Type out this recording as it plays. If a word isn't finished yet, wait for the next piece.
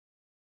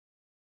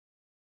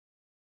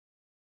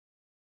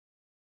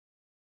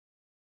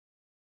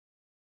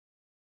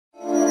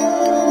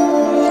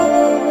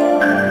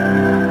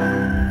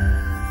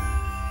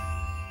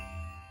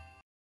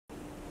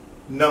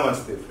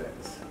Namaste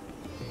friends.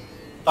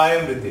 I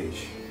am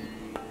Ritesh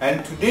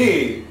and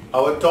today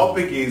our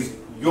topic is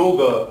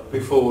yoga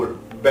before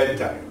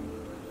bedtime.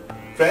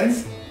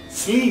 Friends,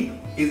 sleep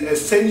is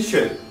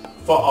essential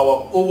for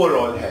our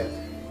overall health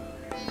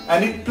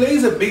and it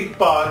plays a big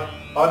part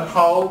on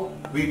how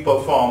we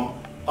perform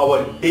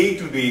our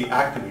day-to-day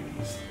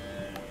activities.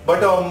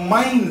 But our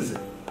minds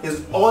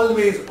is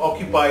always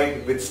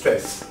occupied with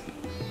stress.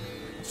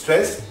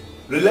 Stress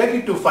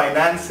related to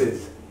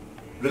finances,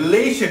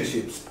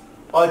 relationships,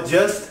 or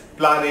just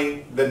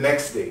planning the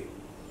next day.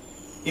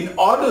 In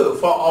order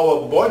for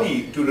our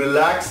body to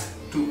relax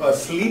to a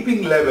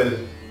sleeping level,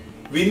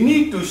 we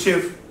need to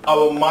shift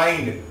our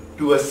mind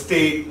to a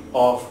state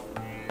of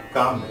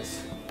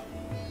calmness.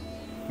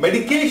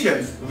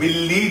 Medications will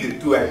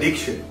lead to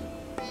addiction.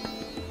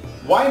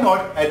 Why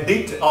not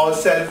addict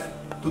ourselves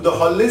to the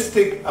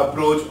holistic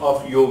approach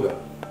of yoga?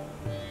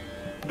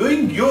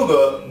 Doing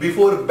yoga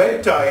before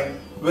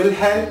bedtime will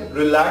help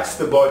relax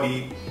the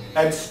body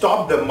and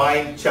stop the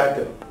mind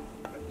chatter.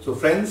 So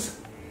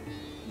friends,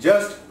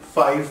 just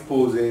 5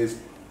 poses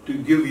to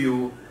give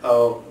you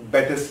a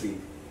better sleep.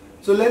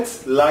 So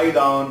let's lie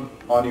down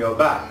on your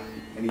back.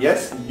 And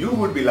yes, you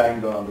would be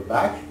lying down on the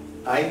back.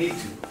 I need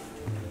to.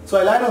 So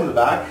I lie down on the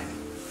back.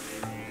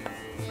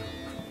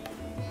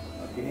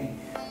 Okay.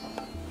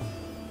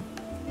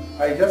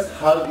 I just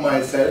hug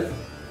myself.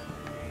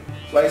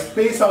 So I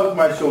space out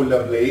my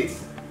shoulder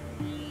blades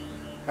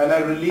and I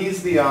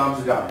release the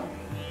arms down.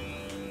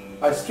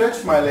 I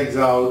stretch my legs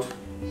out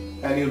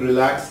and you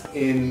relax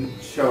in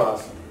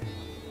Shavasana.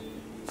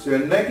 So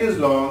your neck is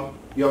long,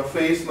 your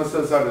face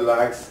muscles are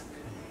relaxed,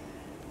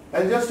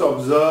 and just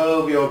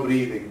observe your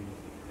breathing.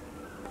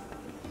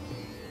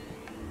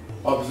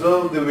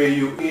 Observe the way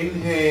you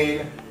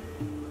inhale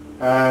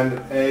and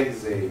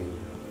exhale.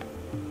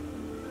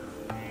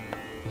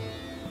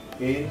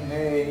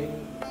 Inhale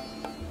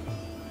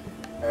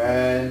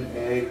and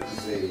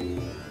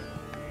exhale.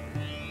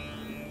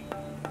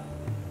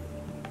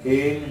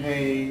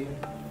 Inhale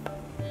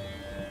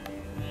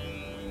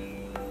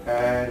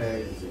and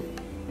exhale.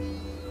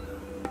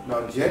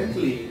 Now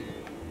gently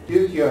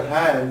take your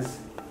hands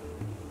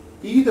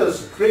either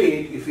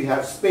straight if you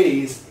have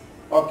space,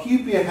 or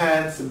keep your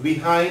hands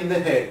behind the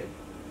head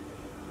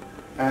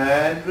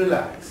and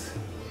relax.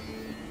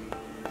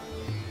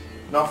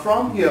 Now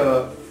from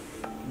here,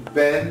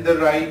 bend the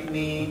right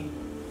knee,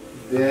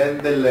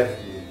 then the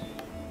left knee.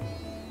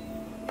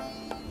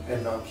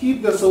 And now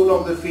keep the sole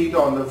of the feet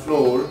on the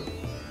floor.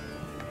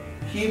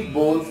 Keep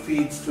both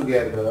feet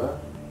together.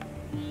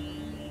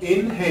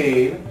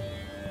 Inhale.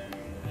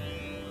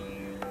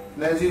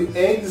 And as you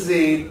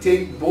exhale,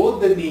 take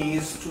both the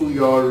knees to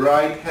your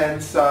right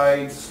hand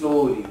side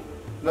slowly.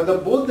 Now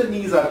both the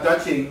knees are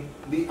touching,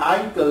 the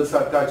ankles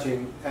are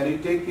touching, and you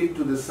take it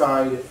to the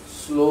side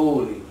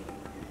slowly.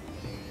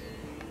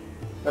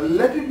 Now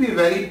let it be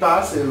very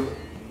passive.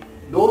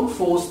 Don't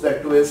force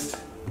that twist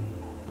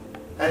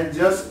and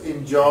just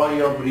enjoy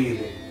your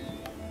breathing.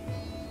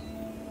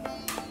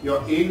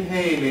 You're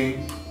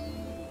inhaling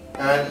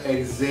and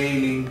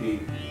exhaling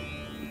deeply.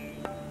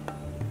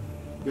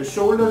 Your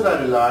shoulders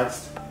are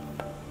relaxed.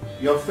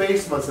 Your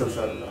face muscles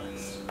are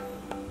relaxed.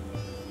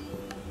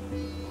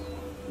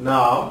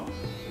 Now,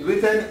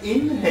 with an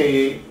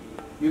inhale,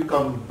 you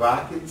come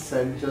back in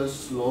center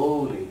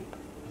slowly.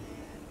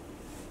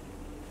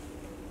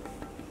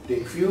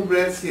 Take few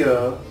breaths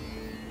here.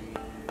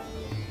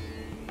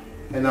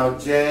 And now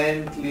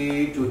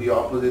gently to the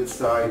opposite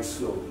side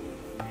slowly.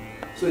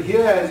 So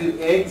here as you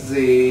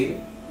exhale,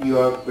 you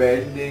are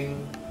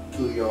bending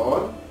to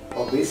your,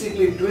 or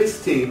basically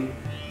twisting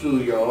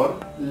to your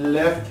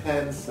left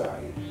hand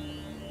side.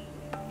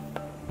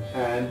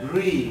 And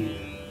breathe.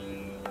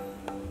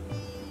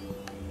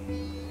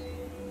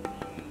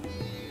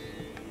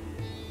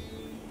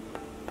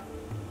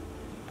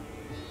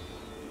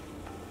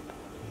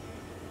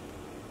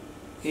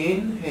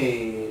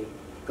 Inhale,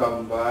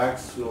 come back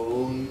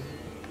slowly.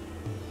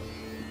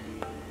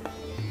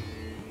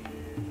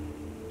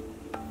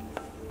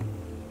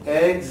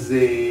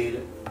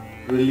 Exhale,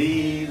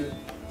 release,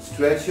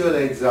 stretch your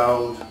legs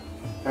out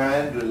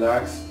and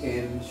relax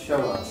in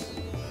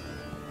Shavasana.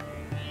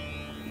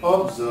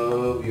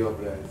 Observe your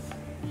breath.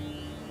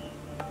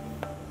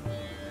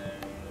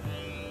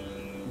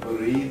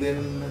 Breathe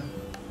in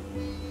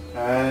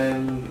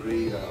and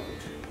breathe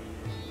out.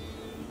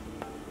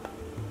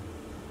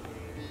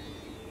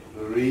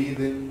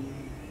 Breathe in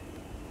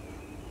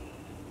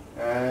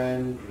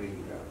and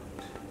breathe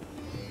out.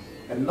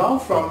 And now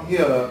from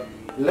here,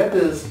 let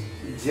us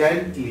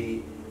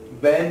gently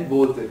bend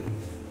both the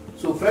knees.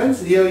 So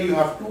friends, here you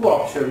have two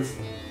options.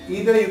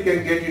 Either you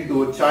can get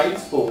into a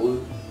child's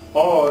pose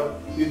or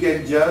you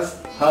can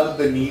just hug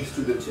the knees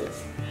to the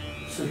chest.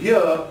 So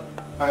here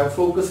I am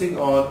focusing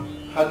on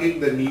hugging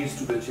the knees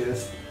to the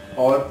chest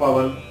or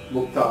Pavan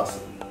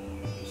Muktasana.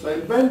 So I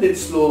bend it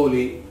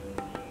slowly.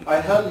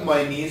 I hug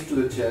my knees to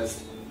the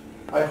chest.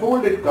 I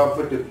hold it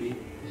comfortably.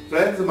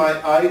 Friends,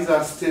 my eyes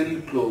are still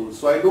closed,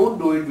 so I don't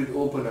do it with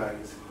open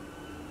eyes.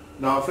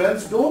 Now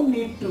friends, don't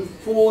need to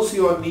force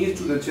your knees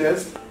to the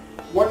chest.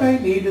 What I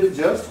need is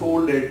just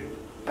hold it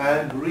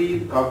and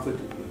breathe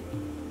comfortably.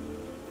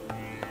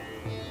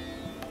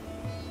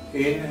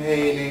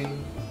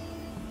 Inhaling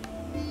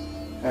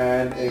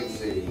and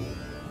exhaling.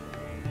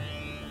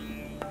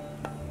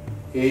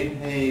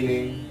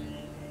 Inhaling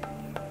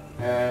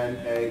and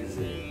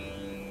exhaling.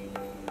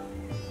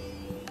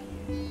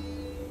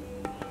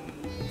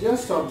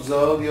 Just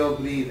observe your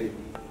breathing.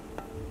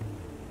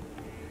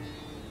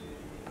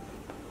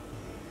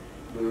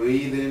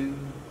 Breathe in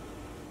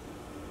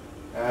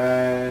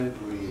and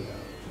breathe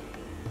out.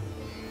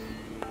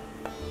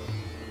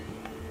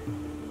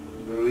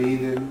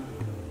 Breathe in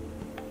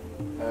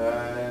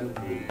and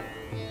breathe out.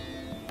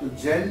 So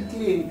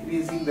gently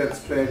increasing that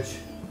stretch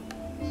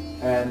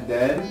and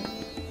then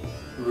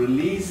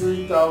release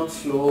it out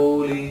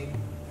slowly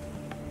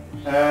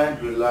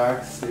and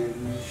relax in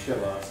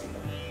Shavasana.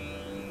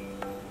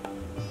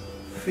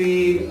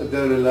 Feel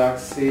the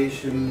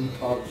relaxation,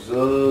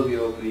 observe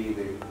your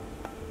breathing.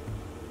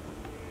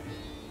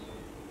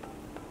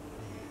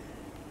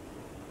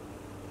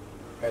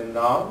 And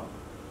now,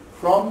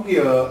 from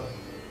here,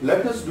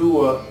 let us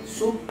do a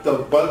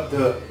Supta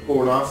Baddha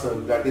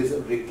Konasana, that is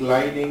a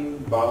reclining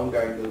bound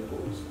angle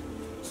pose.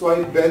 So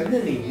I bend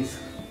the knees,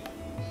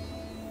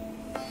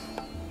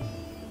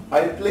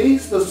 I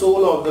place the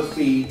sole of the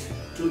feet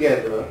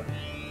together,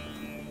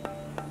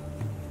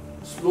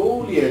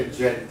 slowly and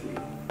gently,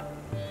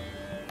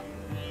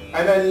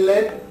 and I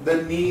let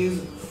the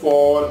knees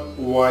fall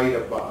wide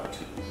apart.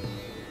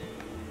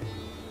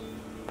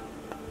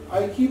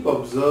 I keep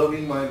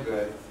observing my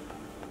breath.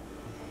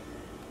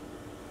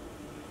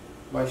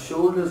 My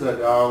shoulders are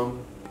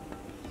down,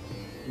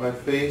 my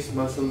face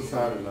muscles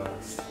are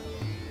relaxed.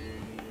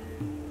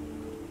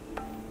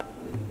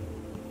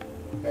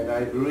 And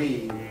I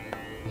breathe.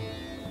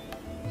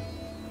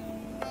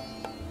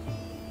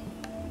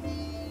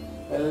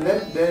 And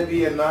let there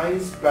be a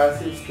nice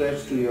passive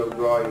stretch to your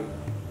groin.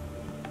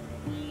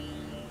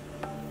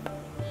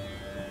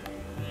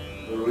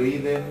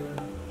 Breathe in,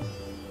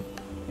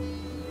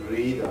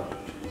 breathe out.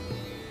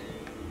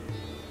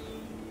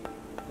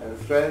 And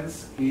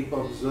friends, keep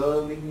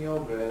observing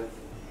your breath.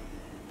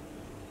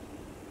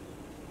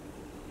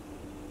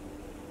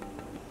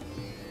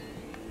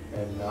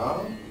 And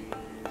now,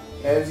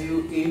 as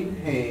you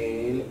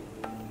inhale,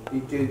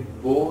 you take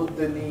both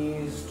the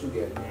knees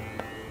together.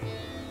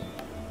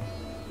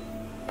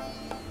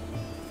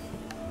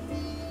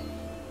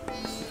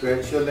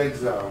 Stretch your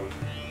legs out.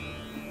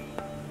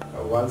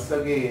 Now once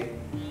again,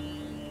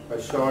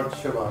 a short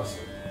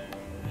Shavasana.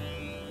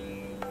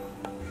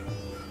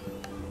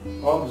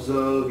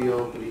 Observe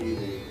your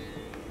breathing.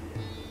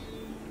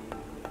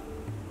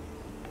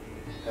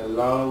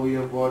 Allow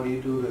your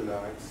body to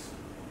relax.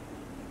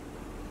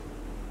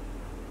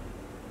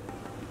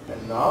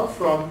 And now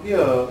from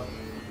here,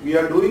 we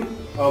are doing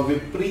a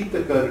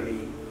Viprita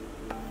Karni,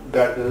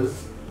 that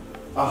is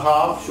a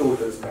half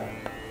shoulder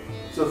stand.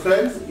 So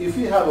friends, if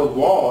you have a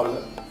wall,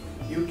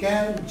 you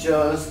can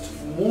just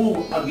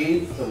move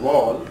against the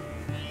wall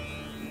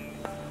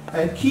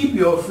and keep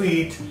your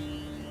feet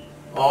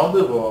on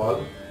the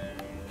wall.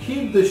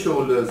 Keep the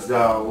shoulders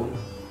down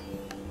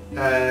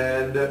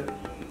and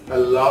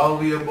allow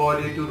your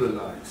body to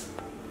relax.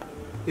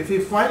 If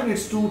you find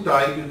it's too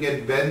tight, you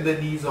can bend the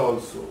knees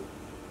also.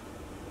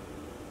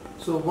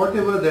 So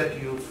whatever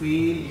that you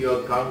feel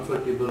you're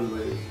comfortable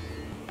with.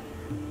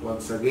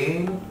 Once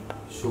again,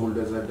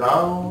 shoulders are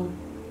down,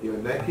 your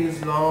neck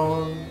is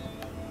long,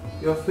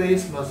 your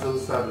face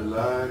muscles are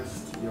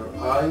relaxed, your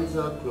eyes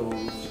are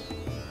closed.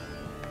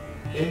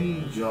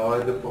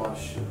 Enjoy the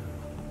posture.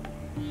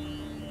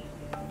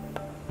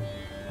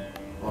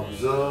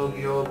 Observe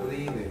your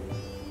breathing.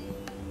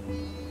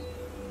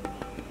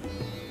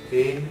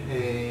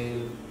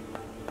 Inhale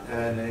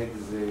and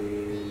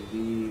exhale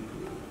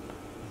deeply.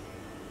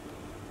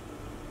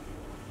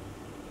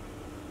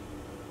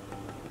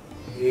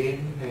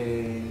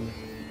 Inhale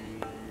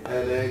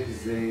and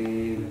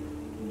exhale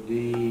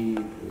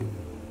deeply.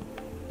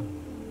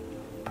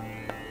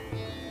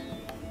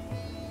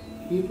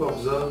 Keep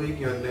observing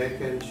your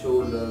neck and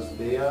shoulders,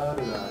 they are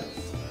relaxed.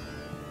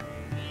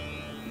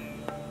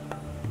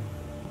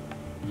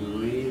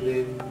 Breathe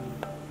in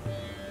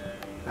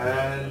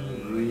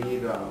and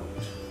breathe out.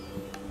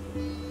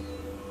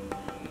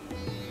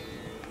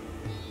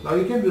 Now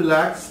you can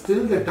relax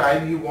till the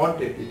time you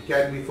want it. It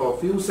can be for a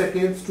few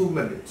seconds, 2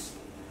 minutes.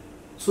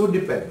 So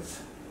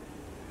depends.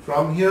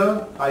 From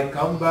here I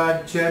come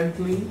back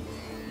gently.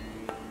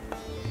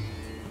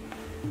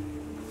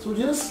 So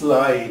just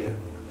slide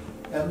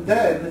and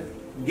then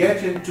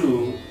get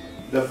into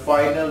the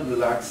final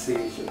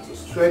relaxation. So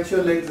stretch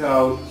your legs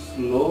out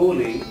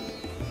slowly.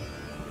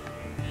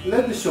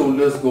 Let the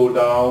shoulders go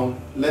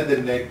down, let the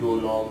neck go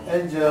long,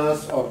 and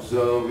just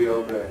observe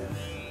your breath.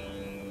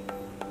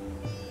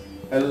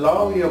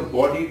 Allow your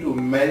body to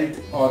melt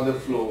on the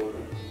floor.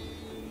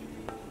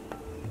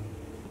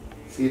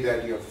 See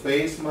that your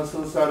face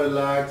muscles are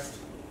relaxed,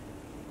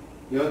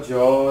 your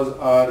jaws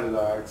are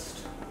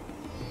relaxed,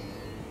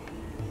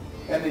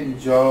 and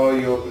enjoy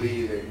your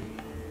breathing.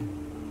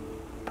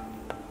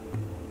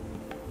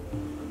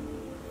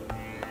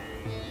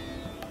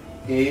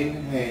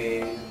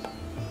 Inhale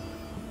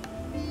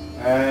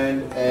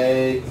and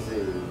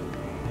exhale.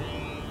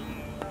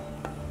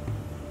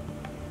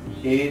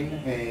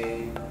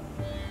 Inhale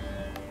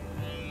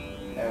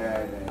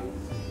and exhale.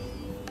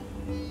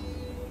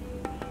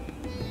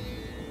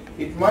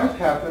 It might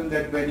happen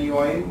that when you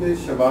are in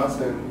this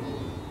Shavasana,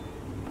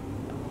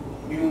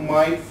 you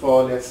might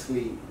fall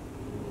asleep.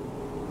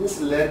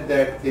 Just let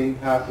that thing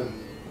happen.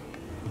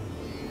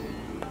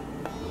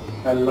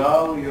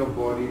 Allow your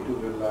body to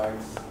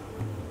relax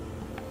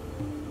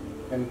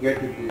and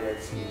get into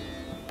that sleep.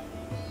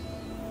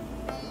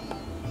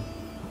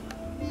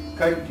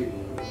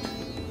 Continue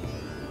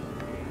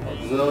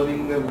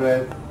observing the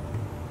breath,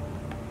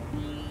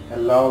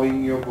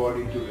 allowing your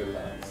body to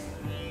relax.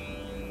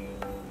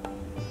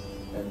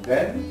 And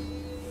then,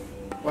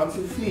 once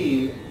you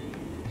feel,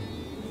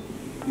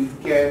 you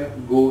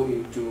can go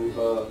into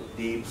a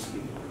deep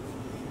sleep.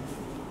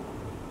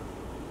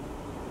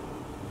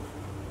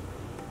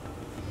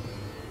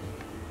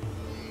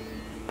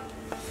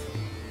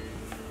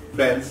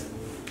 Friends,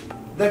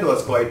 that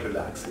was quite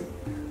relaxing.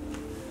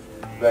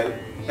 Well,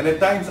 and at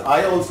times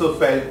I also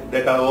felt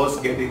that I was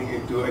getting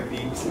into a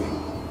deep sleep.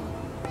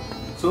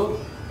 So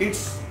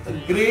it's a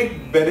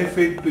great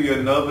benefit to your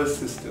nervous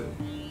system.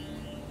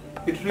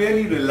 It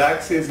really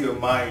relaxes your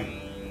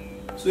mind.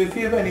 So if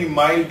you have any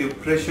mild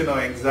depression or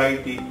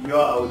anxiety, you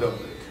are out of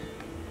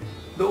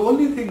it. The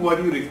only thing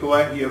what you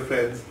require here,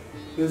 friends,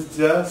 is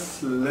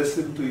just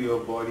listen to your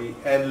body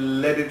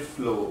and let it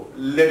flow,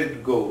 let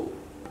it go.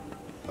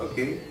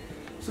 Okay?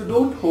 So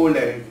don't hold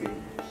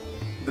anything.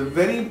 The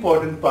very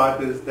important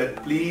part is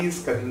that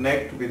please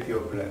connect with your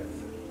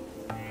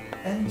breath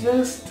and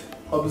just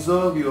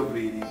observe your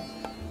breathing.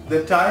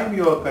 The time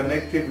you are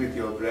connected with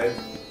your breath,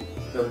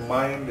 the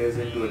mind is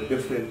into a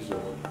different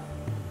zone.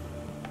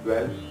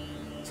 Well,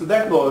 so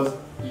that was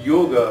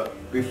yoga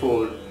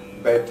before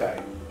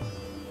bedtime.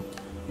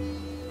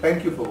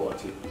 Thank you for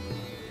watching.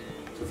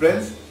 So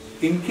friends,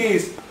 in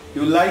case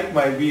you like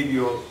my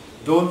video,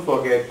 don't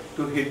forget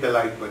to hit the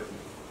like button.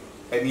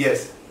 And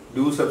yes,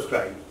 do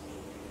subscribe.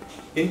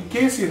 In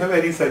case you have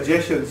any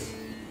suggestions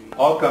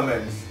or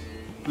comments,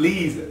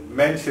 please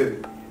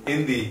mention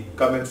in the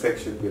comment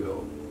section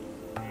below.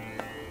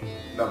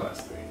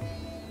 Namaste.